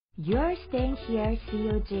You're staying here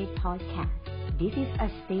COJ Podcast. This is a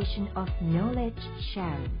station of knowledge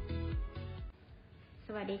sharing. ส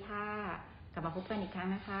วัสดีค่ะกลับมาพบกันอีกครั้ง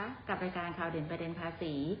นะคะกับรายการข่าวเด่นประเด็นภา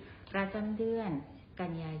ษีประจำเดือนกั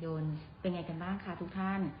นยายนเป็นไงกันบ้างคะทุกท่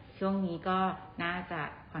านช่วงนี้ก็น่าจะ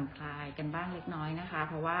ผ่อนคลายกันบ้างเล็กน้อยนะคะเ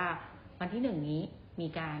พราะว่าวันที่1นี้มี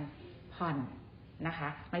การผ่อนนะคะ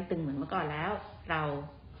ไม่ตึงเหมือนเมื่อก่อนแล้วเรา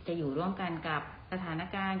จะอยู่ร่วมกันกับสถาน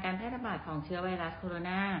การณ์การแพร่ระบาดของเชื้อไวรัสโคโร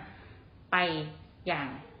นาไปอย่าง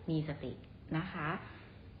มีสตินะคะ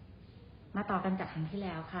มาต่อกันจากครั้งที่แ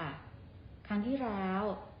ล้วค่ะครั้งที่แล้ว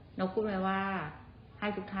นกพูดไว้ว่าให้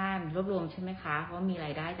ทุกท่านรวบรวมใช่ไหมคะว่ามีร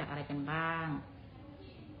ายได้จากอะไรกันบ้าง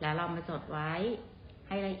แล้วเรามาจดไว้ใ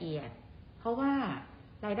ห้ละเอียดเพราะว่า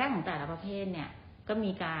รายได้ของแต่ละประเภทเนี่ยก็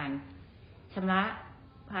มีการชำระ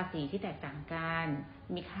ภาษีที่แตกต่างกัน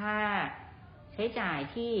มีค่าใช้จ่าย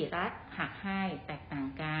ที่รัฐหักให้แตกต่าง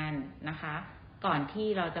กันนะคะก่อนที่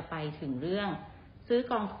เราจะไปถึงเรื่องซื้อ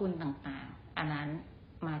กองทุนต่างๆอันนั้น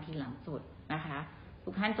มาทีหลังสุดนะคะทุ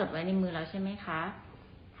กท่านจดไว้ในมือแล้วใช่ไหมคะ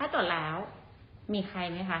ถ้าจดแล้วมีใคร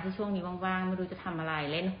ไหมคะที่ช่วงนี้ว่างๆไม่รู้จะทำอะไร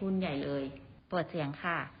เล่นหุ้นใหญ่เลยเปิดเสียง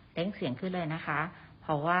ค่ะเร่งเสียงขึ้นเลยนะคะเพ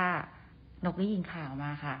ราะว่านกได้ยินข่าวม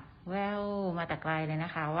าค่ะแววมาแต่ไกลเลยน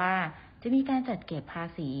ะคะว่าจะมีการจัดเก็บภา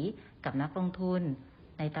ษีกับนักลงทุน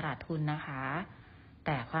ในตลาดทุนนะคะแ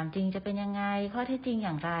ต่ความจริงจะเป็นยังไงข้อเท็จจริงอ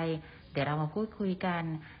ย่างไรเดี๋ยวเรามาพูดคุยกัน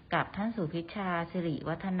กับท่านสุพิชชาสิริ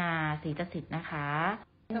วัฒนาศรีตสิทธิ์นะคะ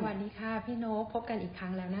สวัสดีค่ะพี่นกพบกันอีกครั้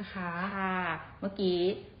งแล้วนะคะค่ะเมื่อกี้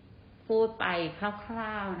พูดไปคร่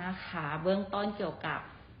าวๆนะคะเบื้องต้นเกี่ยวกับ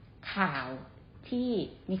ข่าวที่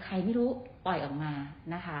มีใครไม่รู้ปล่อยออกมา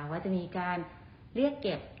นะคะว่าจะมีการเรียกเ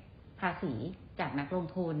ก็บภาษีจากนักลง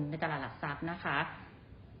ทุนในตลาดหลักทรัพย์นะคะ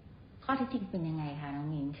ข้อเท็จจริงเป็นยังไงคะน้อง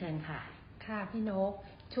มิ้นเชิญค่ะค่ะพี่นก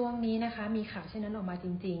ช่วงนี้นะคะมีข่าวเช่นนั้นออกมาจ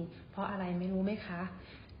ริงๆเพราะอะไรไม่รู้ไหมคะ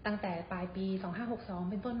ตั้งแต่ปลายปี2562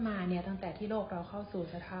เป็นต้นมาเนี่ยตั้งแต่ที่โลกเราเข้าสู่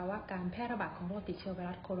สภาวะการแพร่ระบาดของโรคติดเชื้อไว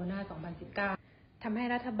รัสโคโรนา2019ทำให้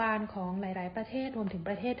รัฐบาลของหลายๆประเทศรวมถึงป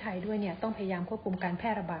ระเทศไทยด้วยเนี่ยต้องพยายามควบคุมการแพร่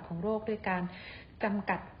ระบาดของโรคด้วยการจำ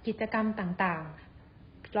กัดกิจกรรมต่าง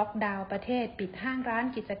ๆล็อกดาวน์ประเทศปิดห้างร้าน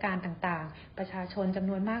กิจการต่างๆประชาชนจำ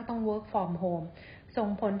นวนมากต้อง work from home ส่ง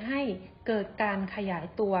ผลให้เกิดการขยาย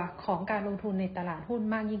ตัวของการลงทุนในตลาดหุ้น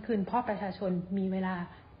มากยิ่งขึ้นเพราะประชาชนมีเวลา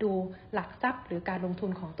ดูหลักทรัพย์หรือการลงทุ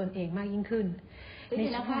นของตนเองมากยิ่งขึ้นใน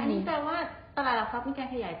ช่วงนี้แปลว่าตลาดหลักทรัพย์มีการ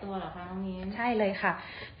ขยายตัวเหรอคะน้องมิ้นใช่เลยค่ะ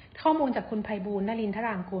ข้อมูลจากคุณไพบูลย์ นรินทร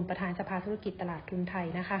างกูลประธานสภาธุรกิจตลาดทุนไทย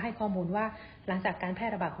นะคะให้ข้อมูลว่าหลังจากการแพร่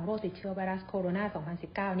ระบาดของโรคติดเชื้อไวรัสโคโรน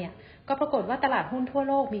า2019เนี่ยก็ปรากฏว่าตลาดหุ้นทั่ว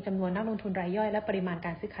โลกมีจำนวนนักลงทุนรายย่อยและปริมาณก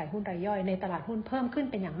ารซื้อขายหุ้นรายย่อยในตลาดหุ้นเพิ่มขึ้น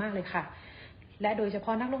เป็นอย่างมากเลยค่ะและโดยเฉพา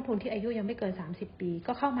ะนักลงทุนที่อายุยังไม่เกิน30ปี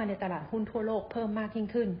ก็เข้ามาในตลาดหุ้นทั่วโลกเพิ่มมากยิ่ง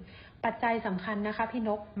ขึ้นปัจจัยสำคัญนะคะพี่น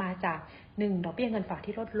กมาจาก1ดอกเบี้ยเงินฝาก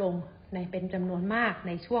ที่ลดลงในเป็นจำนวนมากใ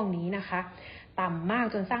นช่วงนี้นะคะต่ำมาก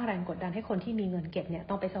จนสร้างแรงกดดันให้คนที่มีเงินเก็บเนี่ย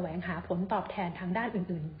ต้องไปแสวงหาผลตอบแทนทางด้าน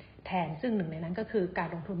อื่นๆแทนซึ่งหนึ่งในนั้นก็คือการ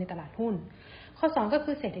ลงทุนในตลาดหุ้นข้อ2ก็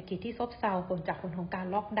คือเศรษฐกิจที่ซบเซาผลจากผลของการ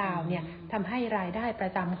ล็อกดาวน์เนี่ยทำให้รายได้ปร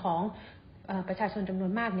ะจำของประชาชนจำนว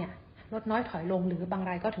นมากเนี่ยลดน้อยถอยลงหรือบาง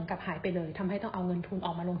รายก็ถึงกับหายไปเลยทำให้ต้องเอาเงินทุนอ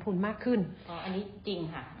อกมาลงทุนมากขึ้นอันนี้จริง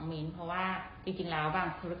ค่ะน้องมิ้นเพราะว่าจริงๆแล้วบาง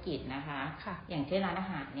ธุรกิจนะคะอย่างเช่นร้านอา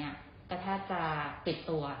หารเนี่ยก็แทบจะปิด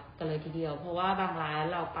ตัวกันเลยทีเดียวเพราะว่าบางร้าน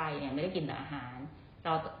เราไปเนี่ยไม่ได้กินแต่อาหารเร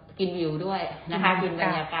ากินวิวด้วยนะคะกินบร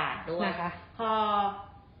รยากาศด้วยพอ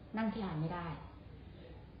นั่งที่ร้านไม่ได้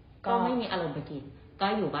ก็ไม่มีอารมณ์ไปกินก็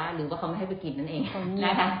อยู่บ้านหรือว่าเขาไม่ให้ไปกินนั่นเองน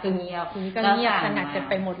ะคะคือเงียบก็เงียบสงัดกัน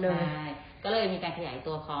ไปหมดเลยก็เลยมีการขยาย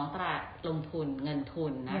ตัวของตลาดลงทุนเงินทุ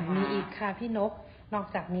นนะคะมีอีกค่ะพี่นกนอก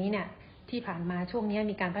จากนี้เนี่ยที่ผ่านมาช่วงนี้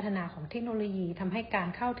มีการพัฒนาของเทคโนโลยีทำให้การ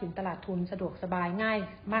เข้าถึงตลาดทุนสะดวกสบายง่าย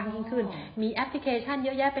มากยิ่งขึ้นมีแอปพลิเคชันเย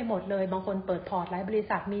อะแยะไปหมดเลยบางคนเปิดพอร์ตหลายบริ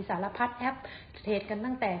ษัทมีสารพัดแอปเทรดกัน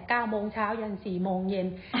ตั้งแต่9 โมงเช้ายัน4 โมงเย็น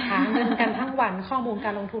หาเงินกันทั้งวันข้อมูลก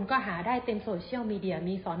ารลงทุนก็หาได้เต็มโซเชียลมีเดีย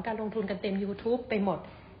มีสอนการลงทุนกันเต็ม YouTube ไปหมด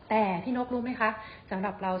แต่พี่นกรู้ไหมคะสำห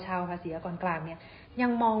รับเราชาวภาษีอากรกลางเนี่ยยั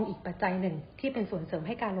งมองอีกปัจจัยหนึ่งที่เป็นส่วนเสริมใ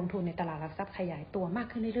ห้การลงทุนในตลาดหลักทรัพย์ขยายตัวมาก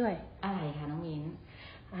ขึ้นเรื่อยๆอะไรคะน้องมิ้น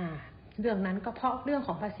เรื่องนั้นก็เพราะเรื่องข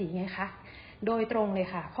องภาษีไงคะโดยตรงเลย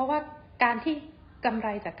ค่ะเพราะว่าการที่กำไร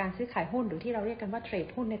จากการซื้อขายหุ้นหรือที่เราเรียกกันว่าเทรด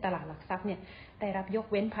หุ้นในตลาดหลักทรัพย์เนี่ยได้รับยก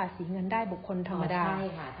เว้นภาษีเงินได้บุคคลธรรมดาใช่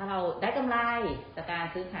ค่ะถ้าเราได้กำไรจากการ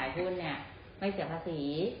ซื้อขายหุ้นเนี่ยไม่เสียภาษี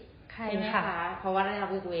ใช่ไหมคะเพราะว่าได้รับ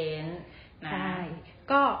ยกเว้นใช่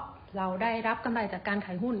ก็ เราได้รับกำไรจากการข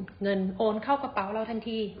ายหุ้นเงินโอนเข้ากระเป๋าเราทัน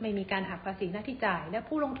ทีไม่มีการหักภาษีหน้าที่จ่ายและ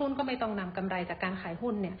ผู้ลงทุนก็ไม่ต้องนำกำไรจากการขาย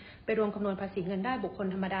หุ้นเนี่ยไปรวมคำนวณภาษีเงินได้บุคคล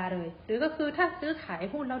ธรรมดาเลยหรือก็คือถ้าซื้อขาย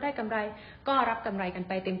หุ้นแล้วได้กำไรก็รับกำไรกันไ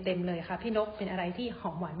ปเต็มๆเลยค่ะพี่นกเป็นอะไรที่หอ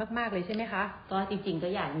มหวานมากๆเลยใช่ไหมคะก็จริงๆก็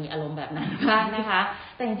อยากมีอารมณ์แบบนั้นบ้างนะคะ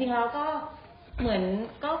แต่จริงๆแล้วก็เหมือน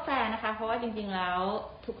ก็แฟร์นะคะเพราะว่าจริงๆแล้ว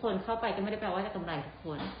ทุกคนเข้าไปก็ไม่ได้แปลว่าจะกำไรทุกค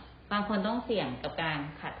นบางคนต้องเสี่ยงกับการ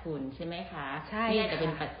ขาดทุนใช่ไหมคะใช่นี่อาจจะเป็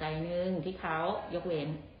นปัจจัยหนึ่งที่เขายกเว้น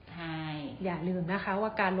ให้อย่าลืมนะคะว่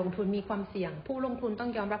าการลงทุนมีความเสี่ยงผู้ลงทุนต้อ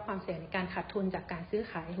งยอมรับความเสี่ยงในการขาดทุนจากการซื้อ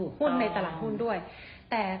ขายหุ้นในตลาดหุ้นด้วย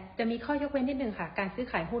แต่จะมีข้อยกเว้นนิดนึงค่ะการซื้อ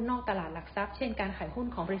ขายหุ้นนอกตลาดหลักทรัพย์เช่นการขายหุ้น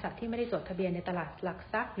ของบริษัทที่ไม่ได้จดทะเบียนในตลาดหลัก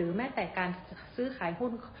ทรัพย์หรือแม้แต่การซื้อขายหุ้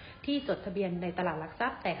นที่จดทะเบียนในตลาดหลักทรั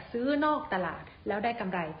พย์แต่ซื้อนอกตลาดแล้วได้กำ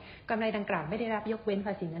ไรดังกล่าวไม่ได้รับยกเว้นภ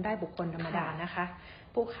าษีเงินได้บุคคลธรรมดานะคะ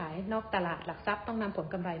ผู้ขายนอกตลาดหลักทรัพย์ต้องนำผล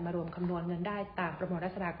กำไรมารวมคำนวณเงินได้ตามประมวลร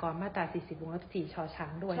าษฎากรมาตรา 40 วงเล็บ 4 ช.ช้า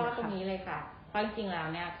งด้วยนะคะชอบตรงนี้เลยค่ะเพราะจริงๆแล้ว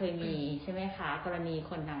เนี่ยเคยมีใช่ไหมคะกรณี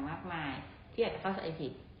คนดังมากมายที่อาจจะเข้าใจผิ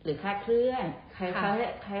ดหรือคลาดเคลื่อน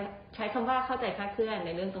ใช้คำว่าเข้าใจคลาดเคลื่อนใน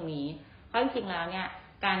เรื่องตรงนี้เพราะจริงๆแล้วเนี่ย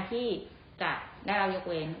การที่จะได้รับยก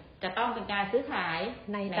เว้นจะต้องเป็นการซื้อขาย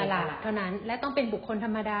ในตลาดเท่านั้นและต้องเป็นบุคคลธร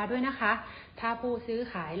รมดาด้วยนะคะถ้าผู้ซื้อ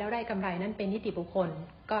ขายแล้วได้กำไรนั้นเป็นนิติบุคคล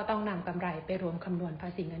ก็ต้องนำกำไรไปรวมคำนวณภา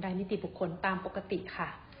ษีเงินได้นิติบุคคลตามปกติค่ะ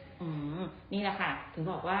นี่แหละค่ะถึง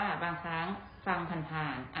บอกว่าบางครั้งฟังผ่า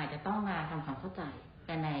นๆอาจจะต้องมาทำความเข้าใจ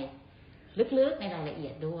กันในลึกๆในรายละเอี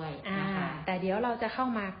ยดด้วยนะคะแต่เดี๋ยวเราจะเข้า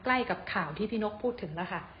มาใกล้กับข่าวที่พี่นกพูดถึงแล้ว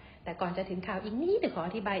ค่ะแต่ก่อนจะถึงข่าวอีกนิดเดี๋ยวขออ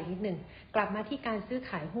ธิบายอีกนิดหนึ่งกลับมาที่การซื้อ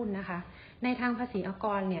ขายหุ้นนะคะในทางภาษีอาก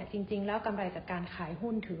รเนี่ยจริงๆแล้วกำไรจากการขาย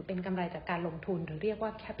หุ้นถือเป็นกำไรจากการลงทุนหรือเรียกว่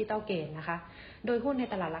า capital gain นะคะโดยหุ้นใน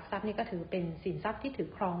ตลาดหลักทรัพย์นี่ก็ถือเป็นสินทรัพย์ที่ถือ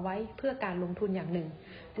ครองไว้เพื่อการลงทุนอย่างหนึ่ง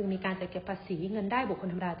จึงมีการจัดเก็บภาษีเงินได้บุคคล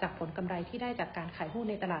ธรรมดาจากผลกำไรที่ได้จากการขายหุ้น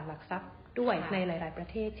ในตลาดหลักทรัพย์ด้วยในหลายๆประ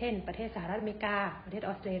เทศเช่นประเทศสหรัฐอเมริกาประเทศอ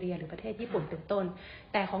อสเตรเลียหรือประเทศญี่ปุ่นเป็นต้น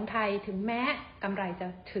แต่ของไทยถึงแม้กำไรจะ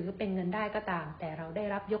ถือเป็นเงินได้ก็ตามแต่เราได้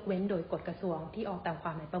รับยกเว้นโดยกฎกระทรวงที่ออกตามคว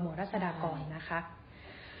ามในประมวลราษฎากรนะคะ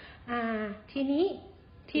ทีนี้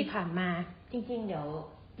ที่ผ่านมาจริงๆเดี๋ยว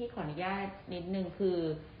พี่ขออนุญาตนิดนึงคือ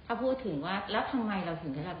ถ้าพูดถึงว่าแล้วทำไมเราถึ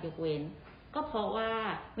งได้รับยกเว้นก็เพราะว่า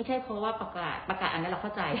ไม่ใช่เพราะว่าประกาศอันนั้นเราเข้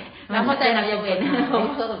าใจเราเข้าใจรับยกเว้นเพร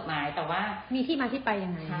าะกฎหมายแต่ว่ามีที่มาที่ไปยั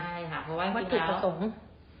งไงใช่ค่ะเพราะว่าวัตถุประสงค์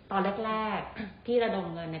ตอนแรกๆที่ระดม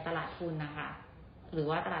เงินในตลาดทุนนะคะหรือ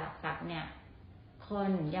ว่าตลาดหลักทรัพย์เนี่ยคน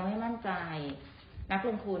ยังไม่มั่นใจนักล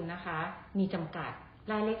งทุนนะคะมีจำกัด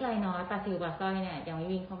รายเล็กรายน้อยปลาซิวปลาสร้อยเนี่ยยังไม่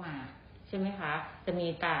วิ่งเข้ามาใช่ไหมคะจะมี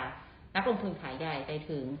แต่นักลงทุนขายใหญ่ใจ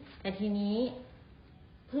ถึงแต่ทีนี้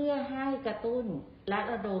เพื่อให้กระตุ้นและ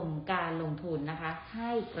ระดมการลงทุนนะคะใ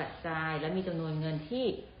ห้กระจายและมีจำนวนเงินที่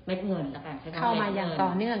เม็ดเงินละกันเข้ามาอย่างต่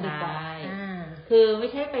อเนื่องดีกว่าคือไม่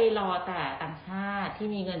ใช่ไปรอแต่ต่างชาติที่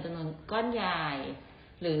มีเงินจำนวนก้อนใหญ่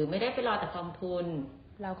หรือไม่ได้ไปรอแต่กองทุน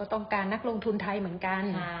เราก็ต้องการนักลงทุนไทยเหมือนกัน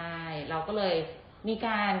ใช่เราก็เลยมีก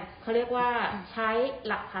ารเขาเรียกว่าใช้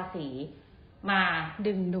หลักภาษีมา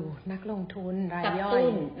ดึงดูดนักลงทุนรายย่อยกระตุ้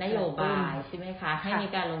นนโยบายใช่ไหมคะให้มี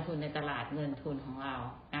การลงทุนในตลาดเงินทุนของเรา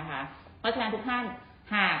นะคะเพราะฉะนั้นทุกท่าน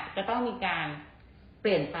หากจะต้องมีการเป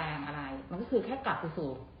ลี่ยนแปลงอะไรมันก็คือแค่กลับไปสู่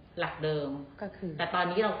หลักเดิมก็คือแต่ตอน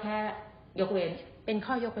นี้เราแค่ยกเว้นเป็น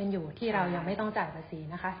ข้อยกเว้นอยู่ที่เรายังไม่ต้องจ่ายภาษี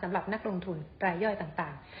นะคะสำหรับนักลงทุนรายย่อยต่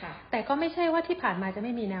างๆแต่ก็ไม่ใช่ว่าที่ผ่านมาจะไ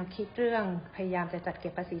ม่มีแนวคิดเรื่องพยายามจะจัดเก็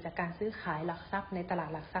บภาษีจากการซื้อขายหลักทรัพย์ในตลาด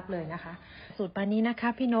หลักทรัพย์เลยนะคะสุดปัจจุบันนี้นะคะ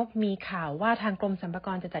พี่นกมีข่าวว่าทางกรมสรรพาก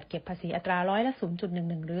รจะจัดเก็บภาษีอัตราร้อยละ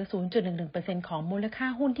 0.11 หรือ 0.11% ของมูลค่า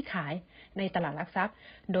หุ้นที่ขายในตลาดหลักทรัพย์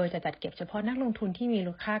โดยจะจัดเก็บเฉพาะนักลงทุนที่มี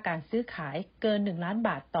มูลค่าการซื้อขายเกิน1 ล้านบ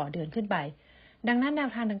าทต่อเดือนขึ้นไปดังนั้นแนว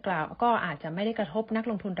ทางดังกล่าวก็อาจจะไม่ได้กระทบนัก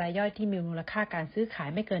ลงทุนรายย่อยที่มีมูลค่าการซื้อขาย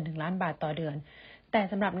ไม่เกิน1 ล้านบาทต่อเดือนแต่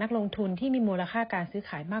สำหรับนักลงทุนที่มีมูลค่าการซื้อ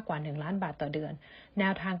ขายมากกว่า1 ล้านบาทต่อเดือนแน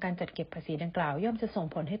วทางการจัดเก็บภาษีดังกล่าวย่อมจะส่ง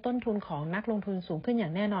ผลให้ต้นทุนของนักลงทุนสูงขึ้นอย่า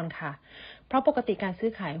งแน่นอนค่ะเพราะปกติการซื้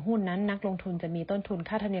อขายหุ้นนั้นนักลงทุนจะมีต้นทุน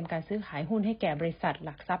ค่าธรรมเนียมการซื้อขายหุ้นให้แก่บริษัทห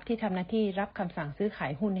ลักทรัพย์ที่ทำหน้าที่รับคำสั่งซื้อขา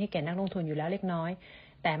ยหุ้นให้แก่นักลงทุนอยู่แล้วเล็กน้อย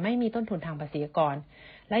แต่ไม่มีต้นทุนทางภาษีอากร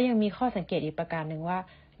และยังมีข้อสังเกตอีกประการหนึ่งว่า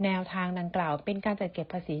แนวทางดังกล่าวเป็นการจัดเก็บ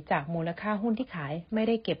ภาษีจากมูลค่าหุ้นที่ขายไม่ไ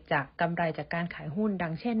ด้เก็บจากกำไรจากการขายหุ้นดั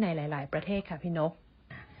งเช่นในหลายๆประเทศค่ะพี่นก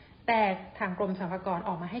แต่ทางกรมสรรพากรอ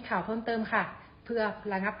อกมาให้ข่าวเพิ่มเติมค่ะเพื่อ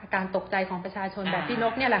ระงับอาการตกใจของประชาชนแบบพี่น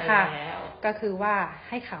กเนี่ยแหละค่ะ ก็คือว่า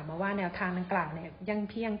ให้ข่าวมาว่าแนวทางดังกล่าวเนี่ยยัง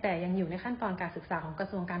เพียงแต่ยังอยู่ในขั้นตอนการศึกษาของกระ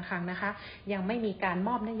ทรวงการคลังนะคะยังไม่มีการม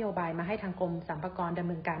อบนโยบายมาให้ทางกรมสรรพากรดำ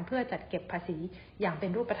เนินการเพื่อจัดเก็บภาษีอย่างเป็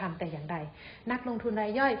นรูปธรรมแต่อย่างใดนักลงทุนรา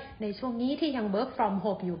ยย่อยในช่วงนี้ที่ยัง work from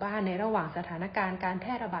home อยู่บ้านในระหว่างสถานการณ์การแพ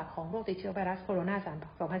ร่ระบาดของโรคติดเชื้อไวรัสโคโรน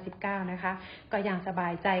า2019นะคะก็ยังสบา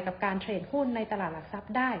ยใจกับการเทรดหุ้นในตลาดหลักทรัพ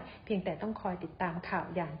ย์ได้เพียงแต่ต้องคอยติดตามข่าว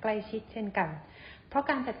อย่างใกล้ชิดเช่นกันเพราะ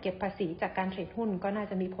การจัดเก็บภาษีจากการเทรดหุ้นก็น่า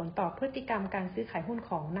จะมีผลต่อพฤติกรรมการซื้อขายหุ้น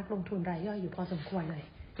ของนักลงทุนรายย่อยอยู่พอสมควรเลย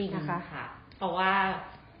นะคะเพราะว่า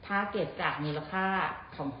ถ้าเก็บจากมูลค่า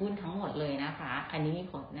ของหุ้นทั้งหมดเลยนะคะอันนี้มี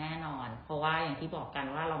ผลแน่นอนเพราะว่าอย่างที่บอกกัน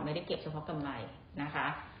ว่าเราไม่ได้เก็บเฉพาะกำไรนะคะ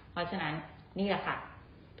เพราะฉะนั้นนี่แหละค่ะ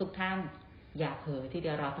ทุกท่านอย่าเผลอที่เดี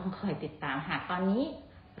ยวเราต้องคอยติดตามหากตอนนี้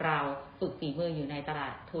เราฝึกฝีมืออยู่ในตลา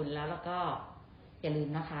ดทุนแล้วก็อย่าลืม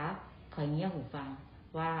นะคะคอยเงี่ยหูฟัง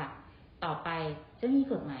ว่าต่อไปจะมี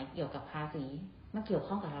กฎหมายเกี่ยวกับภาษีมาเกี่ยว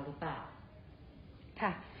ข้องกับเราหรือเปล่าค่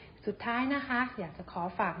ะสุดท้ายนะคะอยากจะขอ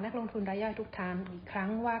ฝากนักลงทุนรายย่อยทุกท่านอีกครั้ง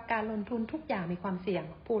ว่าการลงทุนทุกอย่างมีความเสี่ยง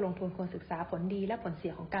ผู้ลงทุนควรศึกษาผลดีและผลเสี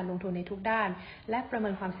ยของการลงทุนในทุกด้านและประเมิ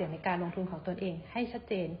นความเสี่ยงในการลงทุนของตนเองให้ชัด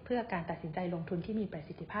เจนเพื่อการตัดสินใจลงทุนที่มีประ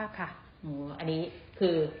สิทธิภาพค่ะอันนี้คื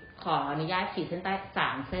อขออนุญาตขีดเส้นใต้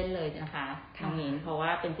3เส้นเลยนะคะน้องมิ้นเพราะว่า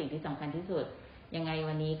เป็นสิ่งที่สำคัญที่สุดยังไง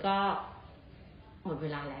วันนี้ก็หมดเว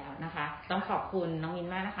ลาแล้วนะคะต้องขอบคุณน้องมิ้น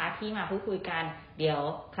มากนะคะที่มาพูดคุยกันเดี๋ยว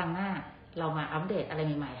ครั้งหน้าเรามาอัปเดตอะไร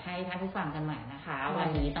ใหม่ๆให้ท่านผู้ฟังกันใหม่นะคะวัน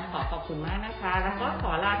นี้ต้องขอบคุณมากนะคะแล้วก็ข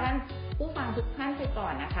อลาท่านผู้ฟังทุกท่านไปก่อ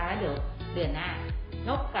นนะคะเดี๋ยวเดือนหน้าน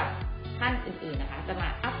กกับท่านอื่นๆนะคะจะมา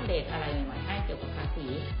อัปเดตอะไรใหม่ๆให้เกี่ยวกับภาษี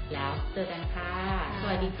แล้วเจอกันค่ะส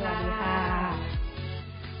วัสดีค่ะ